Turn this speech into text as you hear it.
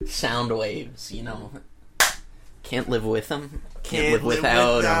sound waves, you know. Can't live with them. Can't live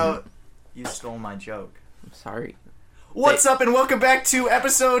without them. You stole my joke. I'm sorry. What's up, and welcome back to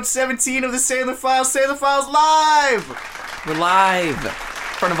episode 17 of the Sandler Files. Sandler Files Live! We're live. In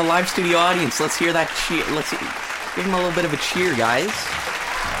front of a live studio audience. Let's hear that cheer. Let's give them a little bit of a cheer, guys.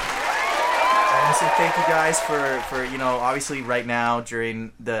 I want to say thank you guys for obviously right now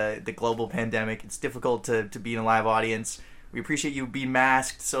during the global pandemic, it's difficult to be in a live audience. We appreciate you being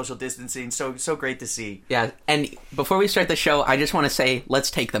masked, social distancing, so great to see. Yeah, and before we start the show, I just want to say, let's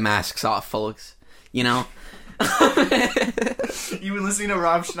take the masks off, folks. You know? You been listening to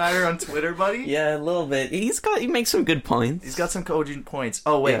Rob Schneider on Twitter, buddy? Yeah, a little bit. He makes some good points. He's got some cogent points.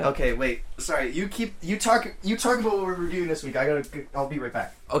 Oh wait, yeah. Okay, wait. Sorry, you talk about what we're reviewing this week. I'll be right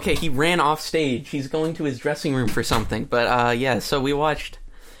back. Okay, he ran off stage. He's going to his dressing room for something. But yeah, so we watched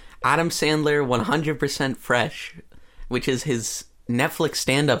Adam Sandler 100% Fresh, which is his Netflix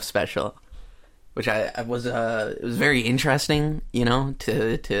stand-up special. Which it was very interesting, you know,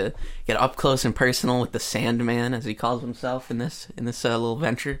 to get up close and personal with the Sandman, as he calls himself in this little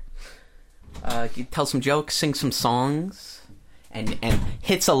venture. He tells some jokes, sings some songs, and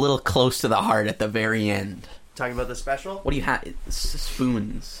hits a little close to the heart at the very end. Talking about the special? What do you have?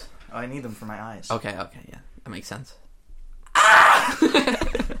 Spoons. Oh, I need them for my eyes. Okay, yeah, that makes sense. Ah!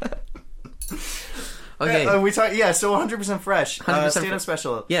 Okay. So 100% Fresh. 100% stand-up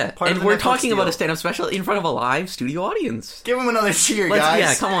special. Yeah, and we're talking about a stand-up special in front of a live studio audience. Give him another cheer, guys.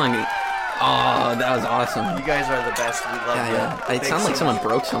 Yeah, come on. Oh, that was awesome. You guys are the best. We love you. Yeah. It sounds like someone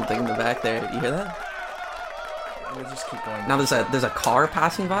broke something in the back there. You hear that? We'll just keep going. Now there's a car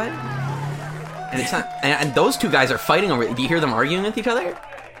passing by, and it's not. And those two guys are fighting over it. Do you hear them arguing with each other?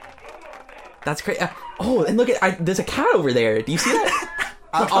 That's crazy. Oh, and look there's a cat over there. Do you see that?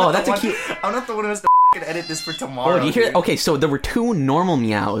 That's a cute. I'm not the one who has to edit this for tomorrow. Oh, do you hear? Okay, so there were two normal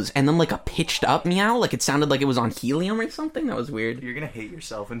meows, and then like a pitched up meow, like it sounded like it was on helium or something. That was weird. You're gonna hate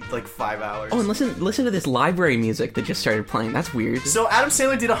yourself in like 5 hours. Oh, and listen to this library music that just started playing. That's weird. So Adam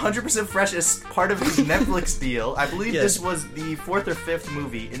Sandler did 100% Fresh as part of his Netflix deal. I believe this was the 4th or 5th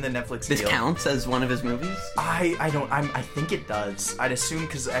movie in the Netflix deal. This counts as one of his movies? I think it does. I'd assume,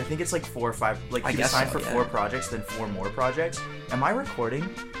 because I think it's like 4 or 5. Like, he signed for 4 projects, then 4 more projects. Am I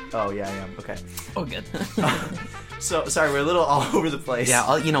recording? Oh, yeah, I am. Okay. Oh, good. So, sorry, we're a little all over the place. Yeah,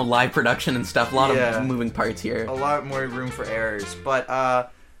 live production and stuff. A lot of moving parts here. A lot more room for errors. But,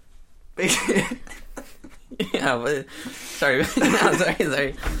 yeah, but, sorry.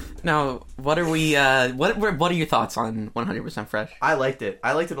 Sorry. Now, what are we, what are your thoughts on 100% Fresh? I liked it.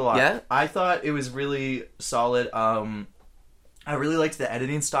 I liked it a lot. Yeah? I thought it was really solid. I really liked the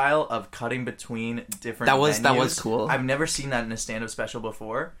editing style of cutting between different venues. That was cool. I've never seen that in a stand-up special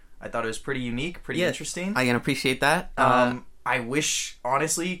before. I thought it was pretty unique, pretty interesting. I can appreciate that. I wish,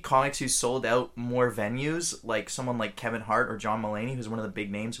 honestly, comics who sold out more venues, like someone like Kevin Hart or John Mulaney, who's one of the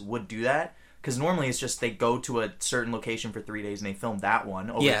big names, would do that. Because normally it's just they go to a certain location for 3 days and they film that one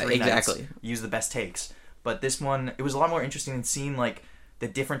over 3 nights, use the best takes. But this one, it was a lot more interesting in seeing like the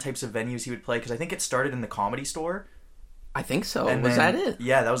different types of venues he would play, because I think it started in the Comedy Store. I think so. And was that it?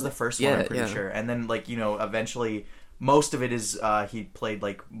 Yeah, that was the first one, I'm pretty sure. And then, like, eventually, most of it is he played,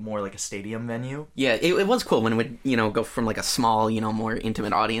 like, more like a stadium venue. Yeah, it was cool when it would, go from, like, a small, more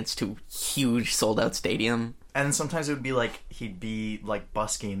intimate audience to huge sold-out stadium. And sometimes it would be, like, he'd be, like,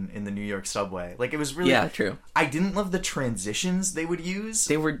 busking in the New York subway. Like, it was really... Yeah, true. I didn't love the transitions they would use.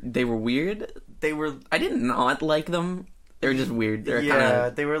 They were weird. I did not like them. They were just weird.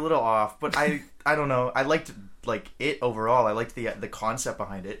 They were a little off. But I don't know. I liked... Like, it overall, I liked the concept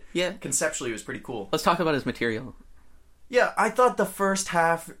behind it. Yeah. Conceptually, it was pretty cool. Let's talk about his material. Yeah, I thought the first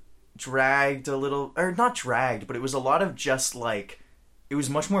half dragged a little... Or, not dragged, but it was a lot of just, like... It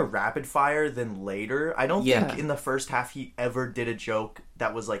was much more rapid fire than later. I don't think in the first half he ever did a joke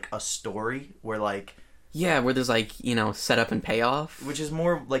that was, like, a story where, like... Yeah, where there's, like, setup and payoff. Which is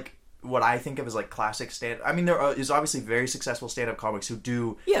more, like... What I think of as like classic stand. I mean, there is obviously very successful stand-up comics who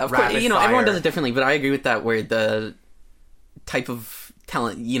do. Yeah, of course. Everyone does it differently, but I agree with that. Where the type of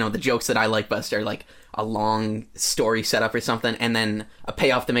talent, the jokes that I like best are like a long story setup or something, and then a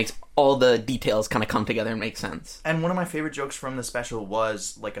payoff that makes all the details kind of come together and make sense. And one of my favorite jokes from the special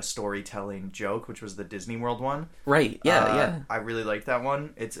was like a storytelling joke, which was the Disney World one. Right. Yeah. I really liked that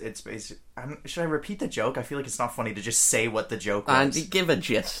one. It's basic. Should I repeat the joke? I feel like it's not funny to just say what the joke was. Give a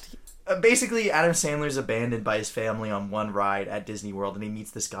gist. Basically, Adam Sandler's abandoned by his family on one ride at Disney World, and he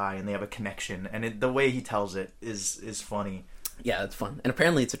meets this guy, and they have a connection. And the way he tells it is funny. Yeah, it's fun. And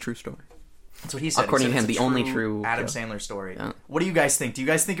apparently it's a true story. That's what he said. According He to said him, it's the a only true true Adam joke. Sandler story. Yeah. What do you guys think? Do you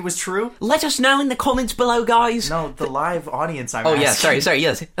guys think it was true? Let us know in the comments below, guys. No, the live audience. I'm Oh yeah, asking. sorry,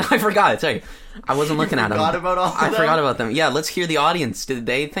 yes. I forgot. Sorry, I wasn't looking at them. Forgot about all of I them? forgot about them. Yeah, let's hear the audience. Did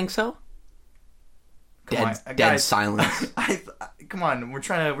they think so? Come on, Dead guys, silence. Come on, we're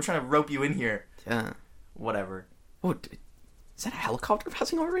trying to rope you in here. Yeah. Whatever. Oh, is that a helicopter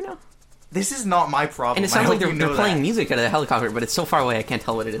passing over right now? This is not my problem. And it sounds I like hope they're, you they're know playing that. music at a helicopter, but it's so far away I can't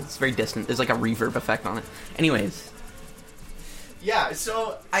tell what it is. It's very distant. There's like a reverb effect on it. Anyways, Yeah,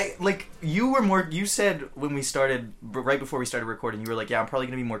 so you said when we started, right before we started recording, you were like, yeah, I'm probably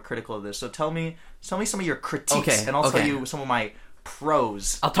going to be more critical of this. So tell me some of your critiques, Okay, and I'll tell okay. you some of my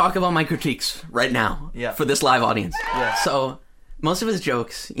pros. I'll talk about my critiques right now. Yeah. For this live audience. Yeah. So most of his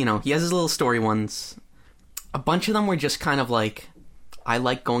jokes, he has his little story ones. A bunch of them were just kind of like, I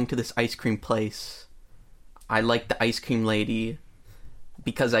like going to this ice cream place. I like the ice cream lady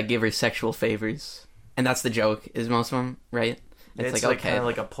because I give her sexual favors. And that's the joke, is most of them, right? It's like kind of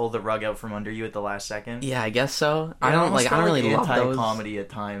like a pull the rug out from under you at the last second. Yeah, I guess so. Yeah, I don't really love those. anti-comedy at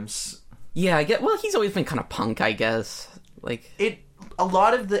times. Yeah, well, he's always been kind of punk, I guess. Like, A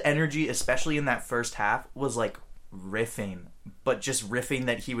lot of the energy, especially in that first half, was like riffing, but just riffing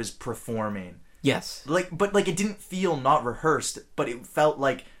that he was performing. yes. But it didn't feel not rehearsed, but it felt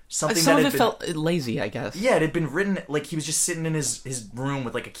like something Some that of had it been, felt lazy, I guess. yeah, it had been written like he was just sitting in his room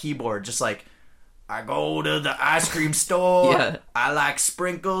with like a keyboard, just like, I go to the ice cream store. Yeah. I like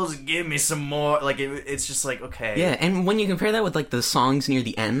sprinkles. Give me some more. Like it's just like, okay. Yeah, and when you compare that with like the songs near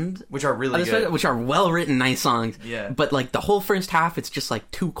the end, Which are really good. which are well written, nice songs. Yeah. But like the whole first half, it's just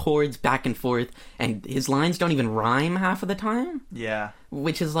like two chords back and forth, and his lines don't even rhyme half of the time. Yeah.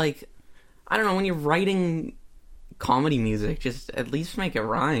 Which is like, I don't know, when you're writing comedy music, just at least make it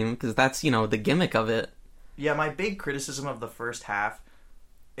rhyme, because that's the gimmick of it. Yeah, my big criticism of the first half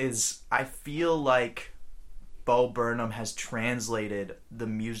is I feel like Bo Burnham has translated the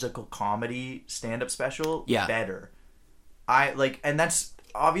musical comedy stand-up special better. And that's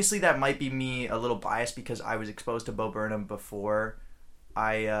obviously, that might be me a little biased because I was exposed to Bo Burnham before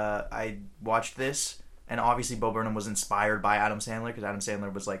I watched this, and obviously Bo Burnham was inspired by Adam Sandler because Adam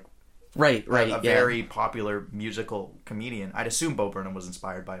Sandler was like Right, a very popular musical comedian. I'd assume Bo Burnham was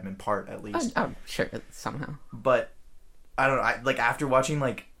inspired by him in part, at least. Oh, sure, somehow. But I don't know. After watching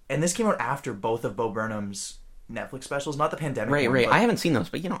and this came out after both of Bo Burnham's Netflix specials, not the pandemic one. Right. but I haven't seen those,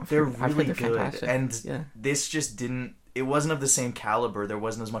 but they're I've really heard they're good. fantastic. And this just didn't. It wasn't of the same caliber. There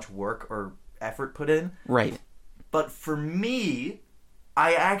wasn't as much work or effort put in. Right. But for me,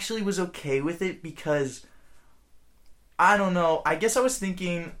 I actually was okay with it because I don't know. I guess I was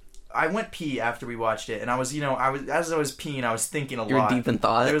thinking. I went pee after we watched it, and I was as I was peeing, I was thinking a lot. You were deep in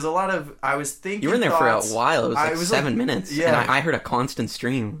thought. There was a lot of. I was thinking. You were in there thoughts. for a while. It was like 7 minutes. Yeah. And I heard a constant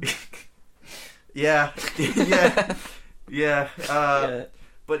stream. Yeah. Yeah. Yeah. Yeah.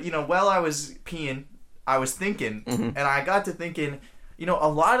 But, while I was peeing, I was thinking, Mm-hmm. and I got to thinking, a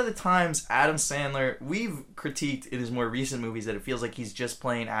lot of the times Adam Sandler, we've critiqued in his more recent movies that it feels like he's just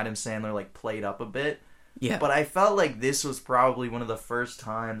playing Adam Sandler, like, played up a bit. Yeah. But I felt like this was probably one of the first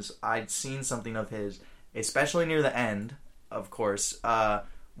times I'd seen something of his, especially near the end, of course,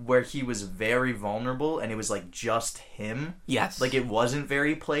 where he was very vulnerable and it was like just him. Yes. Like it wasn't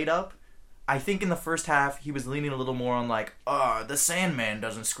very played up. I think in the first half he was leaning a little more on like, the Sandman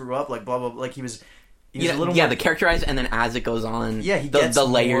doesn't screw up, like blah blah blah. Like he was a little more... the characterized, and then as it goes on, he the gets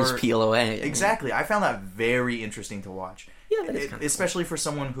layers more... peel away. Exactly. I found that very interesting to watch. Yeah, that is kind of especially for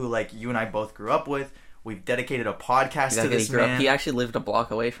someone who like you and I both grew up with. We've dedicated a podcast to this man. He actually lived a block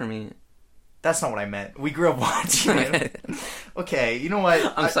away from me. That's not what I meant. We grew up watching it. Okay, you know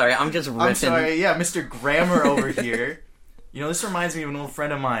what? I'm sorry, I'm just ripping. I'm sorry, yeah, Mr. Grammar over here. This reminds me of an old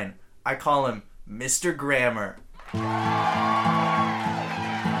friend of mine. I call him Mr. Grammar.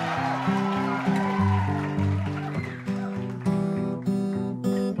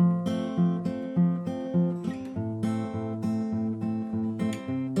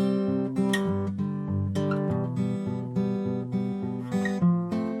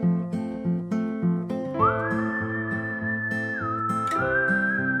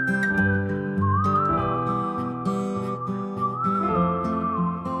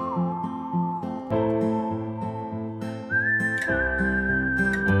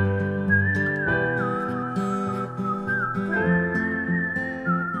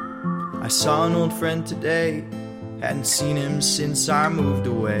 I saw an old friend today, Hadn't seen him since I moved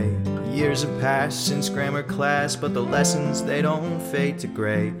away. Years have passed since grammar class, but the lessons, they don't fade to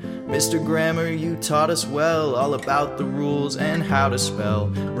gray. Mr. Grammar, you taught us well, all about the rules and how to spell.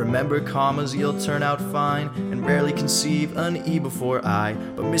 Remember commas, you'll turn out fine, and rarely conceive an E before I.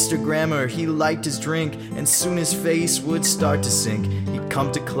 But Mr. Grammar, he liked his drink, and soon his face would start to sink. He'd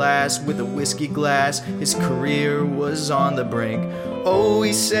come to class with a whiskey glass, his career was on the brink. Oh,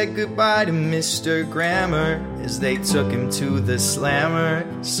 he said goodbye to Mr. Grammar as they took him to the slammer.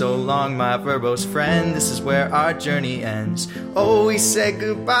 So long, my verbose friend, this is where our journey ends. Oh, he said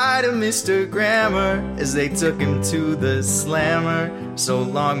goodbye to Mr. Grammar as they took him to the slammer. So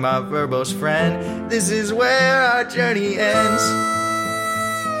long, my verbose friend, this is where our journey ends.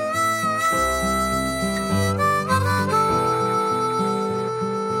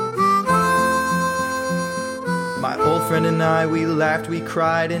 My old friend and I, we laughed, we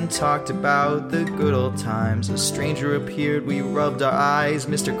cried, and talked about the good old times. A stranger appeared, we rubbed our eyes.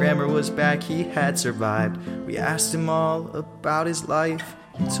 Mr. Grammar was back, he had survived. We asked him all about his life.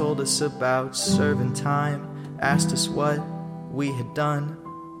 He told us about serving time, asked us what we had done.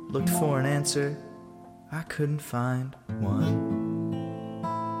 Looked for an answer, I couldn't find one.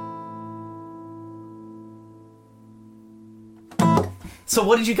 So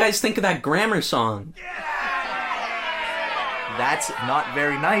what did you guys think of that grammar song? That's not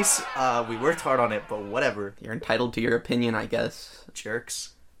very nice. We worked hard on it, but whatever. You're entitled to your opinion, I guess.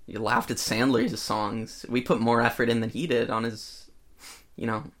 Jerks. You laughed at Sandler's songs. We put more effort in than he did on his,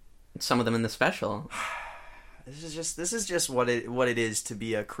 some of them in the special. This is just what it is to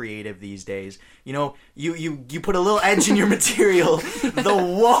be a creative these days. You put a little edge in your material.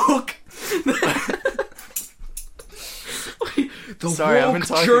 The woke.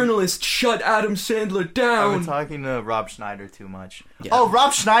 Journalist shut Adam Sandler down. I've been talking to Rob Schneider too much. Yeah. Oh,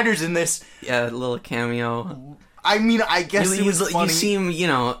 Rob Schneider's in this. Yeah, a little cameo. I mean, I guess it was funny. You seem,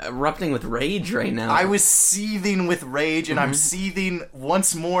 erupting with rage right now. I was seething with rage, and I'm seething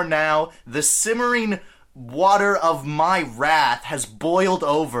once more now. The simmering water of my wrath has boiled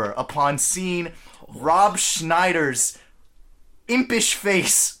over upon seeing Rob Schneider's impish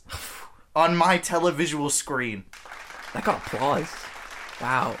face on my televisual screen. That got applause.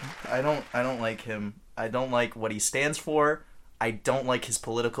 Wow. I don't like him. I don't like what he stands for. I don't like his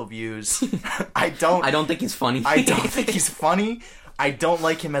political views. I don't think he's funny. I don't think he's funny. I don't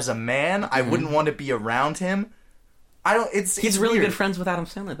like him as a man. I wouldn't want to be around him. He's really weird. Good friends with Adam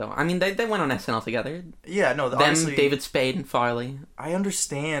Sandler, though. I mean, they went on SNL together. Yeah, no, honestly, David Spade and Farley. I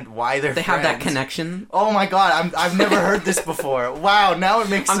understand why they're They friends. have that connection. Oh my god, I've never heard this before. Wow, now it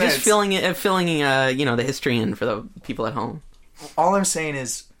makes sense. I'm just filling the history in for the people at home. All I'm saying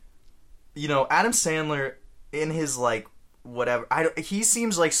is, Adam Sandler in his whatever. He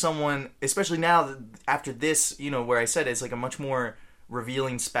seems like someone, especially now after this, where I said it's like a much more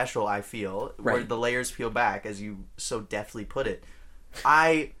revealing special, I feel, right, where the layers peel back, as you so deftly put it.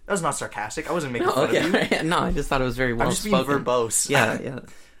 That was not sarcastic. I wasn't making fun of you. Right. No, I just thought it was very well spoken. I'm just being verbose.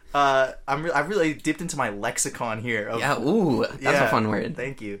 Yeah. I've really dipped into my lexicon here. That's a fun word.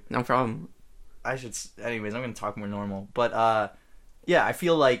 Thank you. No problem. Anyways, I'm going to talk more normal. But, I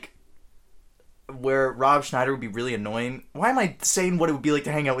feel like where Rob Schneider would be really annoying. Why am I saying what it would be like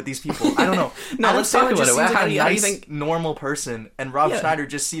to hang out with these people? I don't know. No, let's talk about it. How do you think normal person, and Rob Schneider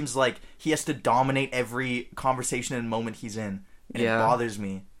just seems like he has to dominate every conversation and moment he's in, and it bothers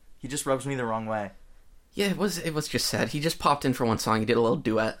me. He just rubs me the wrong way. Yeah, it was just sad. He just popped in for one song. He did a little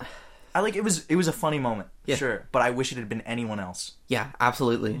duet. It was a funny moment, sure, but I wish it had been anyone else. Yeah,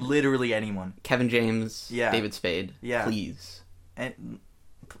 absolutely. Literally anyone. Kevin James, David Spade, please. And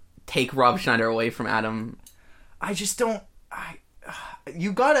take Rob Schneider away from Adam. I just don't...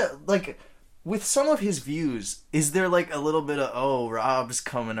 you gotta, with some of his views, is there, a little bit of, Rob's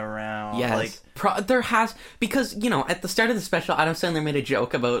coming around? Yes. There has... Because, at the start of the special, Adam Sandler made a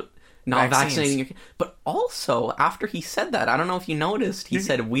joke about not vaccinating your kid. But also, after he said that, I don't know if you noticed, he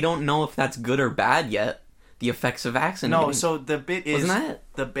said, we don't know if that's good or bad yet, the effects of vaccinating. No, so the bit is... Wasn't that?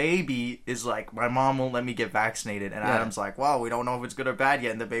 The baby is like, my mom won't let me get vaccinated. And Adam's like, well, we don't know if it's good or bad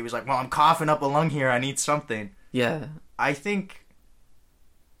yet. And the baby's like, well, I'm coughing up a lung here. I need something. Yeah. I think...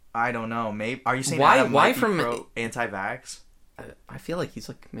 I don't know. Maybe are you saying why Adam might from be anti-vax? I feel like he's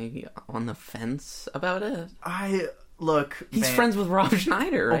maybe on the fence about it. He's friends with Rob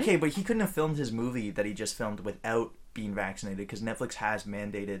Schneider, right? Okay, but he couldn't have filmed his movie that he just filmed without being vaccinated because Netflix has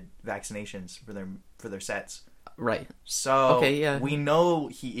mandated vaccinations for their sets. Right. So we know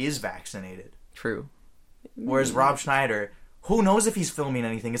he is vaccinated. True. Whereas Rob Schneider, who knows if he's filming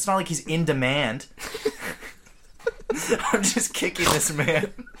anything? It's not like he's in demand. I'm just kicking this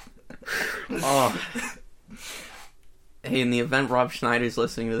man. Hey, in the event Rob Schneider's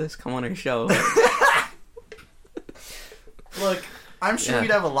listening to this, come on our show. Look, I'm sure Yeah. we'd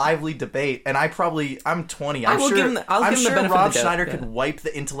have a lively debate, and I'm 20. I'll give him the benefit Rob of the doubt, Schneider yeah. could wipe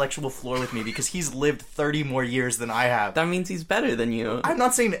the intellectual floor with me because he's lived 30 more years than I have. That means he's better than you. I'm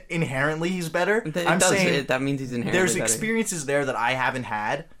not saying inherently he's better. I'm saying that means he's inherently there's better. experiences there that I haven't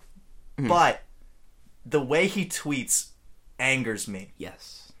had, Mm-hmm. but the way he tweets angers me.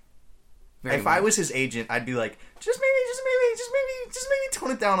 Yes. If I was his agent, I'd be like, just maybe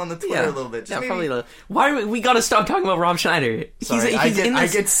tone it down on the Twitter a little bit. Just maybe. Probably. Why we gotta stop talking about Rob Schneider? Sorry, I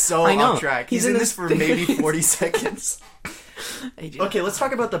get so off track. He's in this for maybe 40 seconds. Okay, let's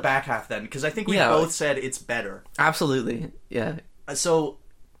talk about the back half then, because I think we both said it's better. Absolutely, yeah. So,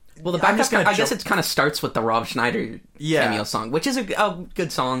 well, the back half, I guess it kind of starts with the Rob Schneider cameo song, which is a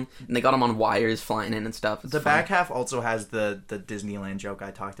good song, and they got him on wires flying in and stuff. It's the fun. back half also has the Disneyland joke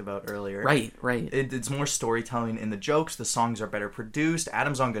I talked about earlier. Right. It's more storytelling in the jokes. The songs are better produced.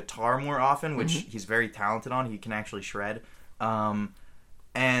 Adam's on guitar more often, which he's very talented on. He can actually shred.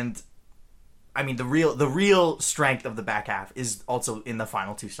 And I mean, the real strength of the back half is also in the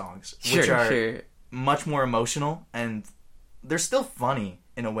final two songs, which are much more emotional, and they're still funny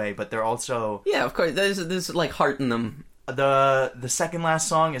in a way, but they're also of course. There's like heart in them. The second last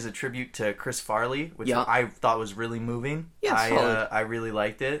song is a tribute to Chris Farley, which I thought was really moving. Yeah, I really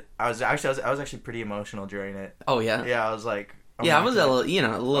liked it. I was actually pretty emotional during it. Oh yeah, yeah. I was like, I was a little.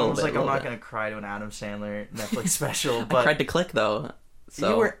 I was bit, like, I'm not bit. gonna cry to an Adam Sandler Netflix special. But I tried to click though.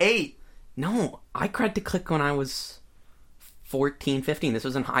 So. You were 8. No, I cried to click when I was 14, 15. This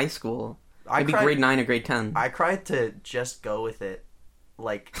was in high school. Maybe grade 9 or grade 10. I cried to just go with it.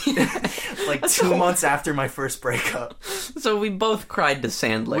 Like 2 months after my first breakup. So we both cried to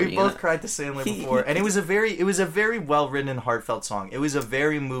Sandler. We both cried to Sandler before, and it was a very well written and heartfelt song. It was a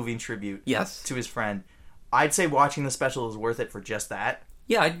very moving tribute. To his friend. I'd say watching the special is worth it for just that.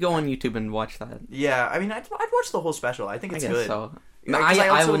 Yeah, I'd go on YouTube and watch that. Yeah, I mean, I'd watch the whole special. I think it's good. So.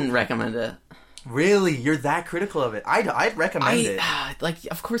 I wouldn't recommend it. Really? You're that critical of it? I'd recommend it. Like,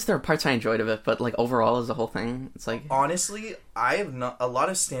 of course there are parts I enjoyed of it, but like overall as a whole thing, it's like... Honestly, I have not... A lot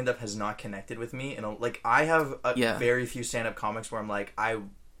of stand-up has not connected with me. And like, I have very few stand-up comics where I'm like,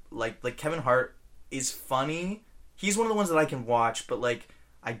 like Kevin Hart is funny. He's one of the ones that I can watch, but like,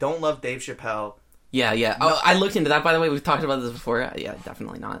 I don't love Dave Chappelle. Yeah. No, I looked into that, by the way. We've talked about this before. Yeah,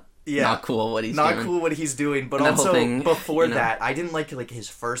 definitely not. Yeah, not cool what he's doing. Not cool what he's doing, but also before that, I didn't like his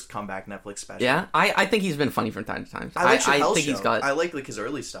first comeback Netflix special. Yeah, I think he's been funny from time to time. I like Chappelle's think show. He's got... I like his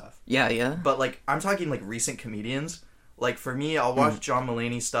early stuff. Yeah. But like, I'm talking like recent comedians. Like for me, I'll watch John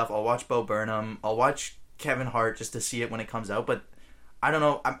Mulaney stuff. I'll watch Bo Burnham. I'll watch Kevin Hart just to see it when it comes out. But I don't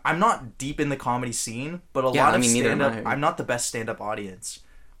know. I'm not deep in the comedy scene, but a lot of stand-up. I'm not the best stand-up audience.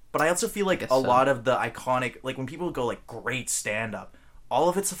 But I also feel like a lot of the iconic, like when people go like great stand-up, all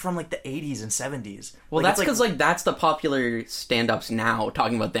of it's from like the 80s and 70s. Well, that's because like that's the popular stand-ups now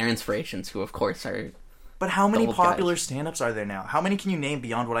talking about their inspirations, who of course are. But how many popular stand-ups are there now? How many can you name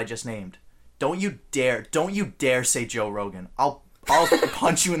beyond what I just named? Don't you dare say Joe Rogan. I'll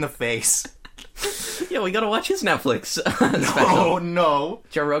punch you in the face. Yeah, we gotta watch his Netflix special. No.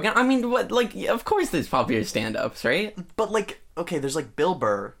 Joe Rogan? I mean, what? Like, of course there's popular stand-ups, right? But like, okay, there's like Bill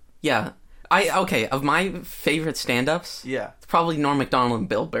Burr. Yeah. Of my favorite stand-ups, it's probably Norm Macdonald and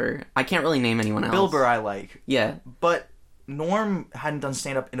Bill Burr. I can't really name anyone else. Bill Burr I like. Yeah. But Norm hadn't done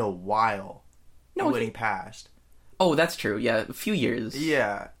stand-up in a while when he passed. Oh, that's true. Yeah, a few years.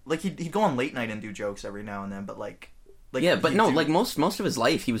 Yeah. Like, he'd go on late night and do jokes every now and then, but like yeah, but no, like most of his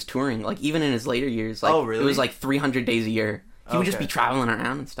life he was touring. Like even in his later years, like really? It was like 300 days a year. He would just be traveling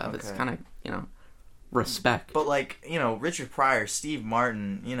around and stuff. It's kind of, respect. But like, Richard Pryor, Steve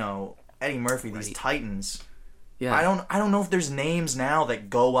Martin, Eddie Murphy, these titans. Yeah. I don't know if there's names now that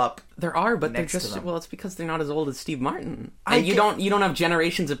go up. There are, but they're just it's because they're not as old as Steve Martin. And you don't have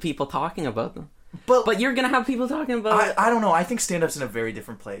generations of people talking about them. But you're gonna have people talking about. I don't know. I think stand-up's in a very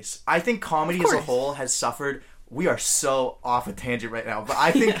different place. I think comedy as a whole has suffered. We are so off a tangent right now, but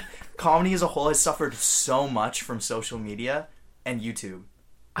I think comedy as a whole has suffered so much from social media and YouTube.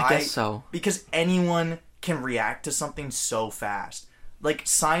 I guess so. Because anyone can react to something so fast. Like,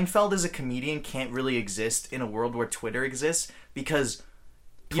 Seinfeld as a comedian can't really exist in a world where Twitter exists because...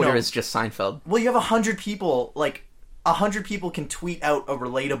 Twitter is just Seinfeld. Well, you have 100 people, 100 people can tweet out a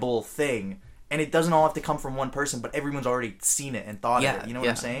relatable thing, and it doesn't all have to come from one person, but everyone's already seen it and thought of it. You know what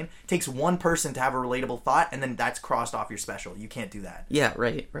I'm saying? It takes one person to have a relatable thought, and then that's crossed off your special. You can't do that. Yeah,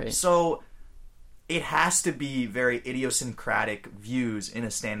 right. So, it has to be very idiosyncratic views in a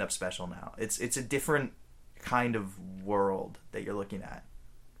stand-up special now. It's a different kind of world that you're looking at.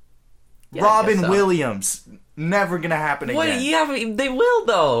 Yeah, I guess Robin so. Williams. Never gonna happen What? again. Yeah, they will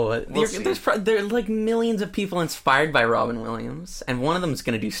though. We'll see. There are like millions of people inspired by Robin Williams, and one of them is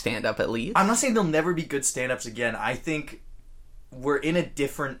going to do stand up at least. I'm not saying there'll never be good stand-ups again. I think we're in a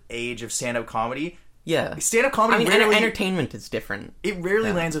different age of stand-up comedy. Yeah, Stand-up comedy. I mean, rarely, entertainment is different. It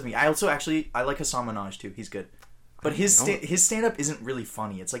rarely lands with me. I also I like Hassan Minaj too. He's good, but his stand-up isn't really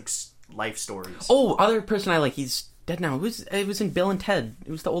funny. It's like life stories. Oh, other person I like. He's dead now. It was in Bill and Ted.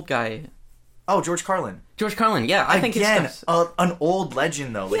 It was the old guy. Oh, George Carlin. George Carlin. Yeah, I think his stuff's... an old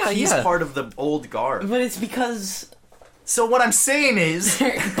legend though. Like, he's part of the old guard. But it's because. So what I'm saying is,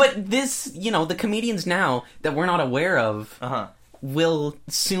 but this, the comedians now that we're not aware of, will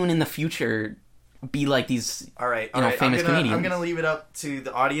soon in the future be like these. All right. Famous comedians. I'm gonna leave it up to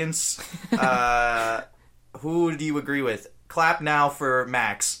the audience. Who do you agree with? Clap now for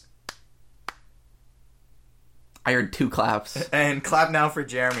Max. I heard 2 claps. And clap now for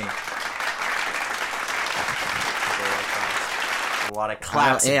Jeremy. A lot of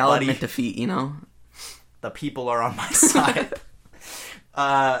claps, I'll buddy. admit defeat, The people are on my side.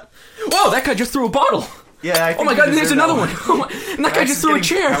 Whoa, that guy just threw a bottle! Yeah, I think oh my god, there's another one! And that guy just threw a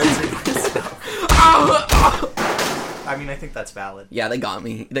chair! I mean, I think that's valid. Yeah, they got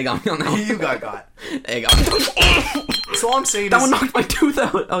me. They got me on that one. You got. They got me. So all I'm saying that is... one knocked my tooth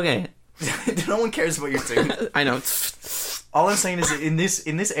out. Okay. No one cares about your tooth. I know. All I'm saying is in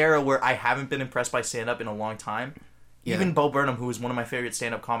this era where I haven't been impressed by stand-up in a long time, even Bo Burnham, who is one of my favorite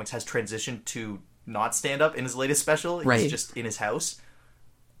stand-up comics, has transitioned to not stand-up in his latest special. Right. He's just in his house.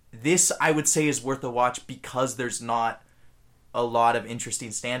 This, I would say, is worth a watch because there's not a lot of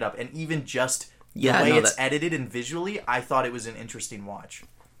interesting stand-up. And even just the way it's edited and visually, I thought it was an interesting watch.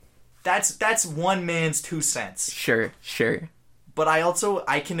 That's one man's 2 cents. Sure. But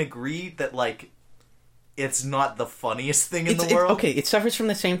I can agree that, like, it's not the funniest thing in the world. Okay, it suffers from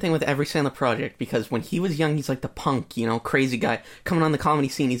the same thing with every Sandler project, because when he was young, he's like the punk, crazy guy. Coming on the comedy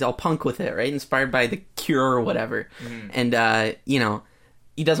scene, he's all punk with it, right? Inspired by The Cure or whatever. And,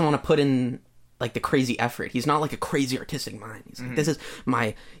 he doesn't want to put in, like, the crazy effort. He's not like a crazy artistic mind. He's like, this is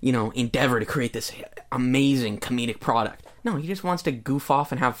my, endeavor to create this amazing comedic product. No, he just wants to goof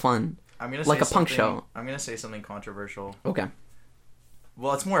off and have fun. Like a punk show. I'm going to say something controversial. Okay.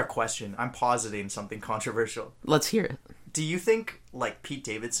 Well, it's more a question. I'm positing something controversial. Let's hear it. Do you think, like, Pete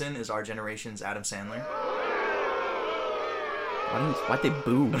Davidson is our generation's Adam Sandler? Why'd they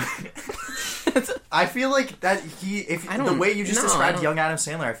boo? I feel like that the way you just described young Adam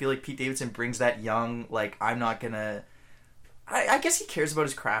Sandler, I feel like Pete Davidson brings that young, like, I'm not gonna... I guess he cares about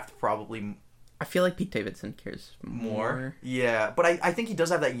his craft probably... I feel like Pete Davidson cares more. Yeah, but I think he does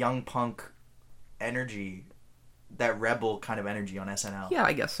have that young punk energy, that rebel kind of energy on SNL. Yeah,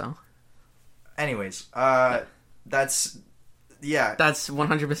 I guess so. Anyways, that's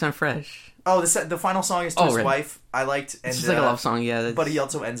 100% fresh. Oh, the final song is to his wife. I liked, and it's just like a love song, yeah. But he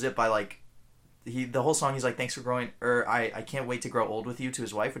also ends it by, like, the whole song. He's like, "Thanks for growing," or I can't wait to grow old with you, to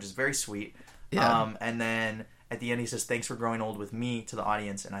his wife, which is very sweet. Yeah. And then at the end he says, "Thanks for growing old with me," to the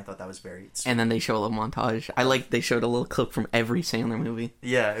audience, and I thought that was very sweet. And then they show a little montage. They showed a little clip from every Sandler movie.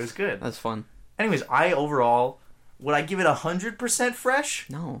 Yeah, it was good. That's fun. Anyways, would I give it 100% fresh?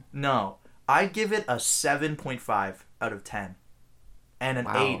 No. I'd give it a 7.5 out of 10. And an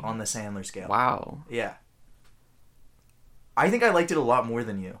 8 on the Sandler scale. Wow. Yeah. I think I liked it a lot more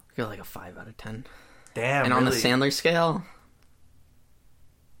than you. I feel like a 5 out of 10. Damn, And really? on the Sandler scale,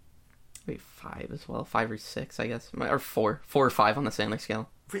 maybe 5 as well. 5 or 6, I guess. Or 4. 4 or 5 on the Sandler scale.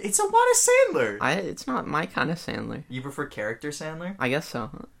 It's a lot of Sandler. It's not my kind of Sandler. You prefer character Sandler? I guess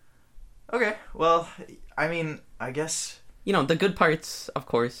so. Okay, well, I mean, I guess... The good parts, of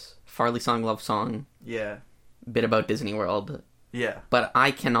course. Farley song, love song. Yeah. Bit about Disney World. Yeah. But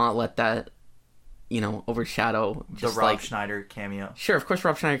I cannot let that, overshadow just the Rob Schneider cameo. Sure, of course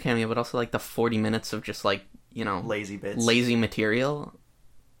Rob Schneider cameo, but also like the 40 minutes of just like, lazy bits. Lazy material.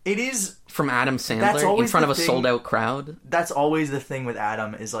 It is... From Adam Sandler in front of a sold-out crowd. That's always the thing with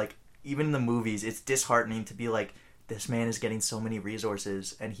Adam, is like, even in the movies, it's disheartening to be like, this man is getting so many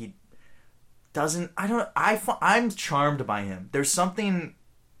resources, and he doesn't... I'm charmed by him. There's something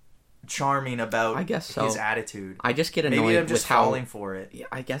charming about his attitude. I just get annoyed Maybe I'm just with how... falling for it. Yeah,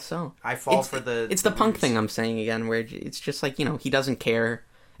 I guess so. I fall for the... It's the punk thing I'm saying again, where it's just like, he doesn't care,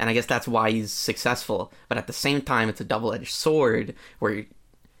 and I guess that's why he's successful. But at the same time, it's a double-edged sword, where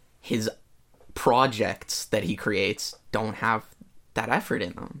his projects that he creates don't have that effort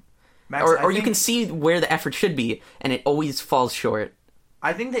in them. Max, or you can see where the effort should be, and it always falls short.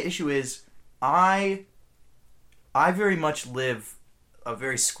 I think the issue is, I very much live a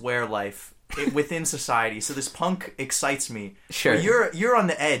very square life, within society. So this punk excites me. Sure. You're on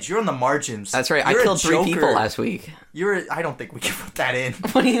the edge. You're on the margins. That's right. You're I killed 3 people last week. I don't think we can put that in.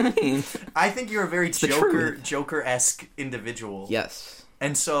 What do you mean? I think you're a very Joker-esque individual. Yes.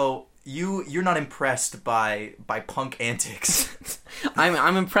 And so you're not impressed by punk antics.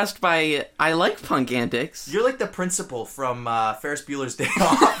 I'm impressed by... I like punk antics. You're like the principal from Ferris Bueller's Day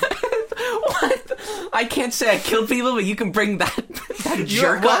Off. What? I can't say I killed people, but you can bring that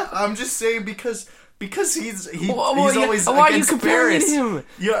jerk up? I'm just saying because he's always against are you comparing Ferris. him?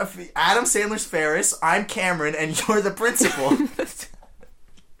 Adam Sandler's Ferris, I'm Cameron, and you're the principal.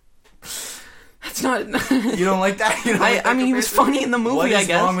 That's not... You don't like that? I mean, he was funny in the movie, I guess.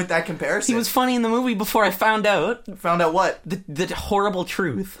 What is wrong with that comparison? He was funny in the movie before I found out. Found out what? The horrible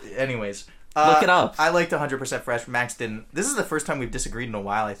truth. Anyways. Look it up. I liked 100% Fresh. Max didn't. This is the first time we've disagreed in a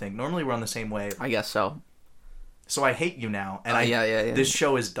while, I think. Normally we're on the same wave. I guess so. So I hate you now. And yeah. This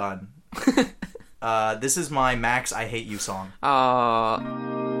show is done. This is my Max I Hate You song.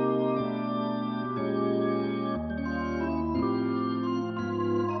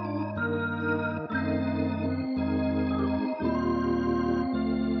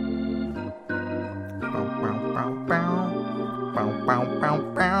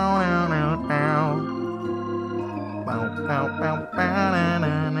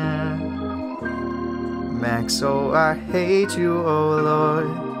 Max, oh, I hate you, oh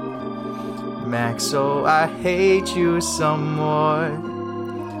Lord. Max, oh, I hate you some more.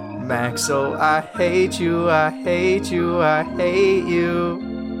 Max, oh, I hate you, I hate you, I hate you.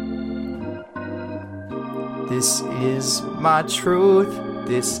 This is my truth.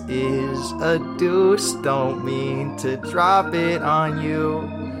 This is a deuce. Don't mean to drop it on you.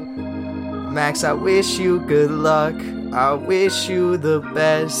 Max, I wish you good luck. I wish you the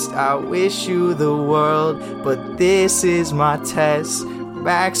best. I wish you the world. But this is my test.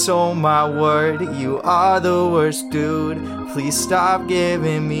 Max, oh my word, you are the worst dude. Please stop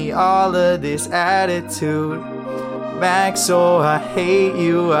giving me all of this attitude. Max, oh I hate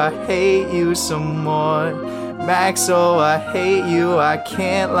you some more. Max, oh I hate you, I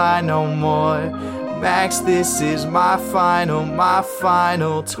can't lie no more. Max, this is my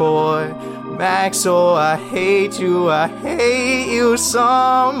final tour. Max, oh I hate you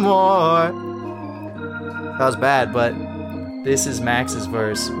some more. That was bad, but this is Max's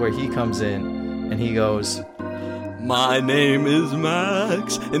verse where he comes in and he goes, my name is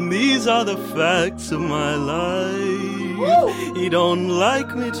Max, and these are the facts of my life. Woo! He don't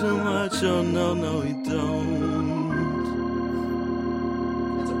like me too much, oh no, he don't.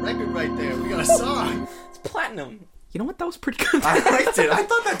 That's a record right there. We got a song. It's platinum. You know what? That was pretty good. I liked it. I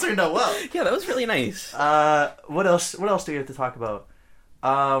thought that turned out well. Yeah, that was really nice. What else do we have to talk about?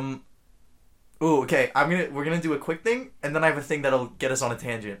 Ooh, okay. We're gonna do a quick thing, and then I have a thing that'll get us on a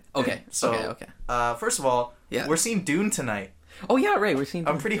tangent. Okay. Okay. First of all, yeah, we're seeing Dune tonight. Oh yeah, right. We're seeing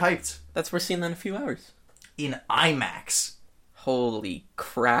Dune. I'm pretty hyped. We're seeing that in a few hours. In IMAX. Holy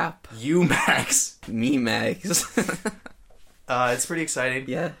crap. You Max. Me Max. It's pretty exciting.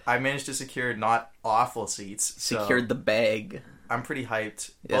 Yeah. I managed to secure not awful seats. Secured the bag. I'm pretty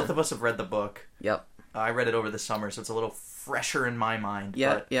hyped. Yeah. Both of us have read the book. Yep. I read it over the summer, so it's a little fresher in my mind.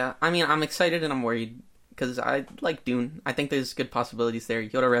 Yeah, but... yeah. I mean, I'm excited and I'm worried because I like Dune. I think there's good possibilities there.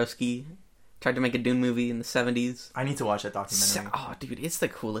 Jodorowsky tried to make a Dune movie in the 70s. I need to watch that documentary. Oh, dude, it's the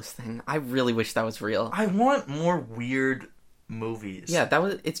coolest thing. I really wish that was real. I want more weird movies. Yeah,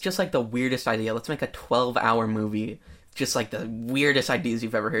 it's just like the weirdest idea. Let's make a 12-hour movie. Just like the weirdest ideas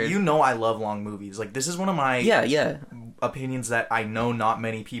you've ever heard. You know I love long movies. Like, this is one of my opinions that I know not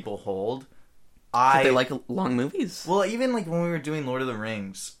many people hold. They like long movies? Well, even like when we were doing Lord of the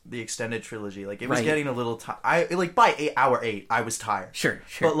Rings, the extended trilogy, like it was getting a little tired. By hour 8, I was tired. Sure.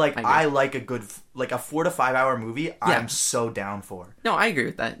 But like I like a good a 4 to 5 hour movie. I'm so down for. No, I agree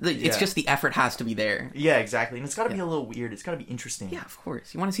with that. It's just the effort has to be there. Yeah, exactly, and it's got to be a little weird. It's got to be interesting. Yeah, of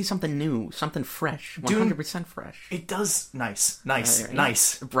course. You want to see something new, something fresh, 100% fresh. It does nice.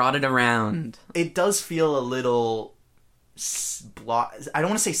 Brought it around. It does feel a little. I don't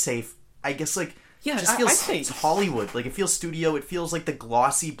want to say safe. I guess like. Yeah, it just feels it's Hollywood. Like, it feels studio. It feels like the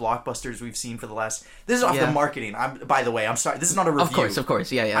glossy blockbusters we've seen for the last... This is off the marketing. By the way, I'm sorry. This is not a review. Of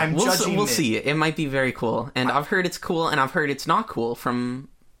course. Yeah. I'm judging We'll see. It might be very cool. And I've heard it's cool, and I've heard it's not cool from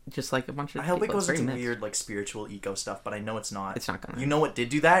just, like, a bunch of I hope people. it goes into weird, like, spiritual eco stuff, but I know it's not. It's not gonna. You know what did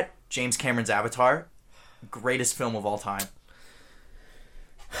do that? James Cameron's Avatar. Greatest film of all time.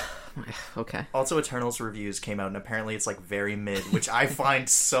 Okay. Also, Eternals reviews came out, and apparently it's, like, very mid, which I find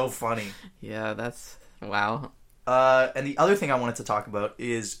so funny. Yeah, that's... Wow. And the other thing I wanted to talk about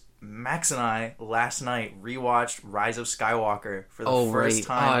is Max and I last night rewatched Rise of Skywalker for the first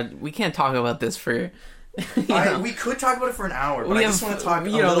time. We can't talk about this for. We could talk about it for an hour, but I just want to talk.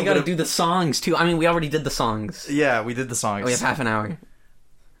 We got to do the songs too. I mean, we already did the songs. Yeah, we did the songs. We have half an hour.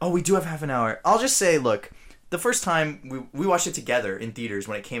 Oh, we do have half an hour. I'll just say, look, the first time we watched it together in theaters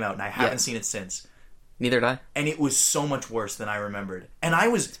when it came out, and I haven't seen it since. Neither did I. And it was so much worse than I remembered. And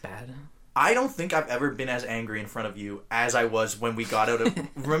It's bad. I don't think I've ever been as angry in front of you as I was when we got out of...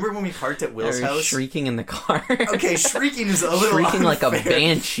 Remember when we parked at Will's house? Shrieking in the car. Okay, shrieking is a little Shrieking unfair. like a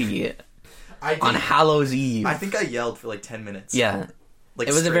banshee on Hallows Eve. I think I yelled for like 10 minutes. Yeah. Like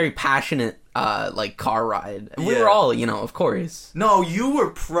it was a very passionate car ride. We Yeah. were all, of course. No, you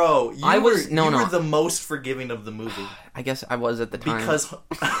were pro. You were the most forgiving of the movie. I guess I was at the time.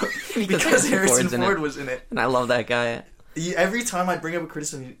 Because Harrison Ford was in it. And I love that guy. Every time I bring up a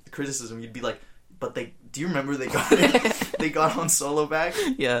criticism, you'd be like, "But do you remember they got they got Han Solo back?"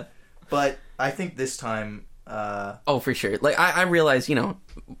 Yeah. But I think this time, oh, for sure. Like I realize,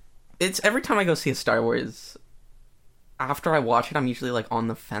 it's every time I go see a Star Wars. After I watch it, I'm usually like on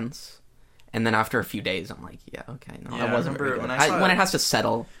the fence, and then after a few days, I'm like, "Yeah, okay, no, that wasn't very good." When it has to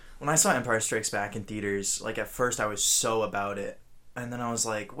settle. When I saw Empire Strikes Back in theaters, like at first I was so about it, and then I was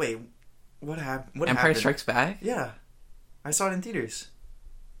like, "Wait, what happened?" What Empire happened? Strikes Back? Yeah. I saw it in theaters.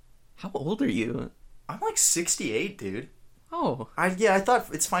 How old are you? I'm like 68, dude. Oh. I thought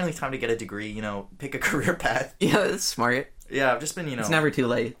it's finally time to get a degree, pick a career path. Yeah, that's smart. Yeah, I've just been, It's never too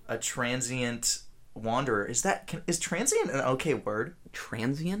late. A transient wanderer. Is transient an okay word?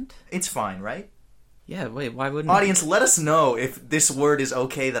 Transient? It's fine, right? Yeah, wait, why wouldn't... Audience, let us know if this word is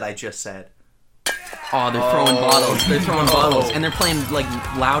okay that I just said. Oh, they're throwing bottles. They're throwing bottles. And they're playing, like,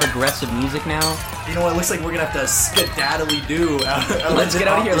 loud, aggressive music now. You know what? It looks like we're going to have to skedaddly-do. Let's get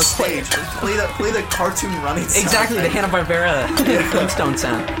out of here. Let's play the cartoon running sound. Exactly, the Hanna-Barbera Flintstone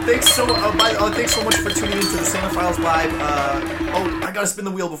sound. Thanks so much for tuning into the Sandler Files Live. I got to spin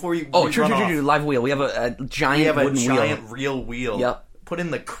the wheel before you true, live wheel. We have a giant wooden wheel. Giant real wheel. Yep. Put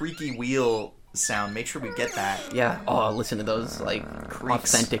in the creaky wheel sound. Make sure we get that. Yeah. Oh, listen to those, like,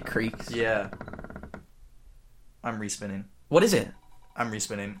 creaks. authentic creaks. Yeah. I'm respinning. What is it? I'm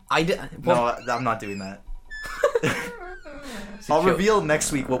respinning. No, I'm not doing that. I'll reveal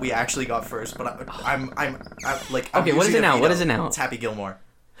next week what we actually got first, but I'm okay, what is it now? What is it now? It's Happy Gilmore.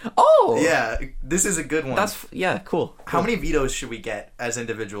 Oh! Yeah, this is a good one. Cool. How many vetoes should we get as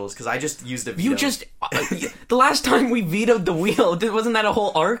individuals? Because I just used a veto. You just... the last time we vetoed the wheel, wasn't that a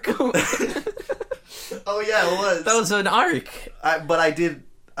whole arc? Oh yeah, it was. That was an arc. But I did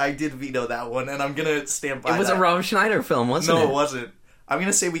veto that one, and I'm gonna stand by that. It was a Rob Schneider film, wasn't it? No, it wasn't. I'm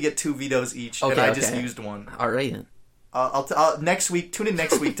gonna say we get 2 vetoes each, and I just used one. Alright. I'll next week. Tune in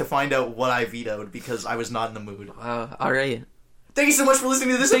next week to find out what I vetoed because I was not in the mood. Alright. Thank you so much for listening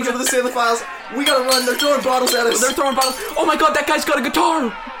to this episode of the Sandler Files. We gotta run. They're throwing bottles at us. They're throwing bottles. Oh my god, that guy's got a guitar.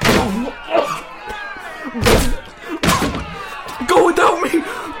 Go without me.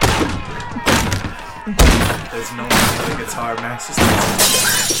 There's no one with a guitar, Max.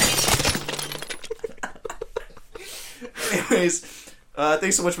 Anyways,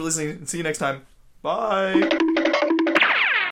 thanks so much for listening. See you next time. Bye.